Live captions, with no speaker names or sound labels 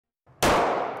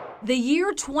The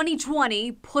year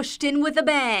 2020 pushed in with a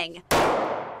bang.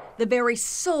 The very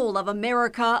soul of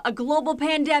America, a global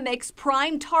pandemic's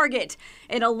prime target.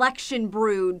 An election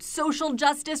brewed, social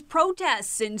justice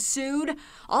protests ensued,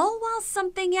 all while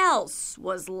something else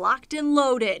was locked and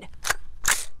loaded.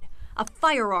 A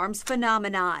firearms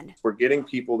phenomenon. We're getting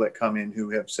people that come in who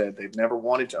have said they've never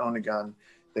wanted to own a gun,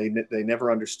 they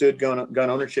never understood gun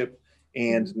ownership,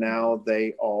 and now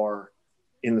they are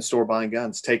in the store buying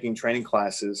guns, taking training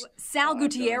classes. Sal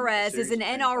Gutierrez is an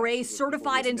NRA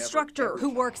certified instructor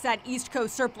who works at East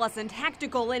Coast Surplus and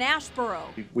Tactical in Asheboro.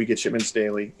 We get shipments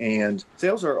daily, and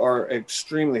sales are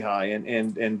extremely high,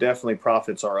 and definitely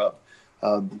profits are up.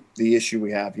 The issue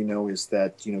we have, is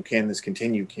that, can this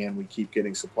continue? Can we keep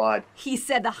getting supplied? He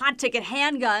said the hot ticket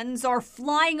handguns are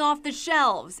flying off the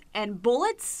shelves and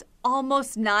bullets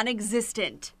almost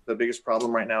non-existent. The biggest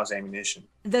problem right now is ammunition.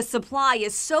 The supply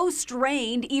is so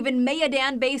strained, even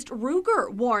Mayodan-based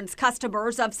Ruger warns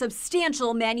customers of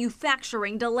substantial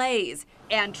manufacturing delays.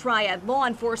 And Triad law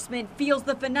enforcement feels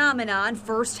the phenomenon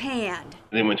firsthand.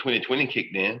 And then when 2020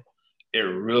 kicked in, it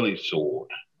really soared.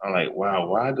 I'm like, wow,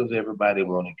 why does everybody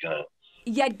want a gun?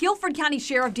 Yet Guilford County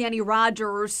Sheriff Danny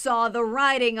Rogers saw the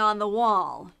writing on the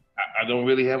wall. I don't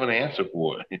really have an answer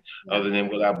for it, other than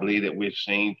what I believe that we've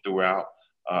seen throughout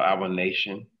our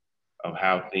nation of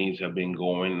how things have been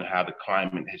going and how the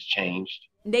climate has changed.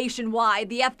 Nationwide,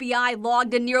 the FBI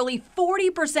logged a nearly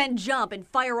 40% jump in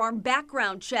firearm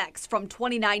background checks from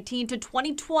 2019 to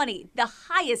 2020, the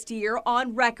highest year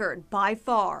on record by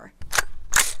far.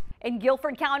 In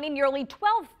Guilford County, nearly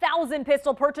 12,000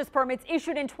 pistol purchase permits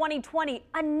issued in 2020,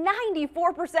 a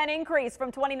 94% increase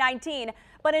from 2019.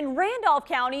 But in Randolph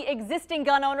County, existing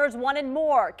gun owners wanted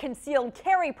more. Concealed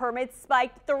carry permits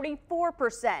spiked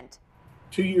 34%.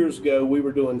 2 years ago, we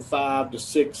were doing 5 to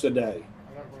 6 a day.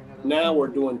 Now we're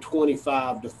doing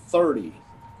 25 to 30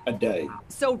 a day.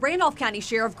 So Randolph County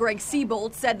Sheriff Greg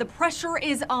Siebold said the pressure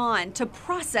is on to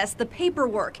process the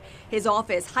paperwork. His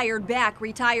office hired back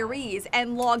retirees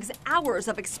and logs hours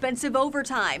of expensive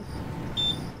overtime,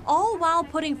 all while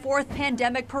putting forth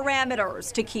pandemic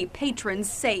parameters to keep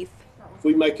patrons safe. If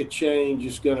we make a change,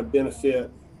 it's going to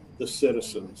benefit the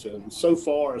citizens, and so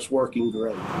far it's working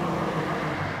great.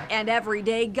 And every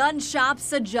day, gun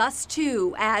shops adjust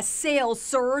too as sales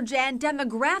surge and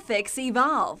demographics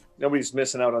evolve. Nobody's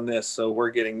missing out on this, so we're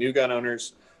getting new gun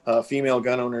owners, female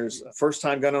gun owners,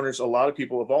 first-time gun owners, a lot of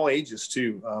people of all ages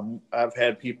too. I've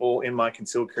had people in my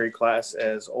concealed carry class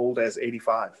as old as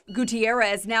 85.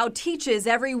 Gutierrez now teaches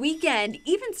every weekend,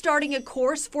 even starting a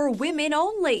course for women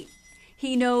only.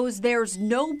 He knows there's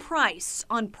no price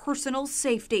on personal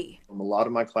safety. A lot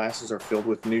of my classes are filled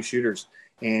with new shooters.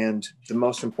 And the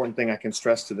most important thing I can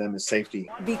stress to them is safety.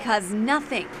 Because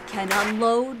nothing can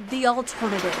unload the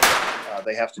alternative.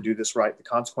 They have to do this right. The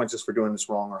consequences for doing this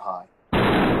wrong are high.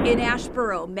 In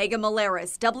Asheboro, Megan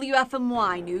Malaris,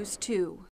 WFMY News 2.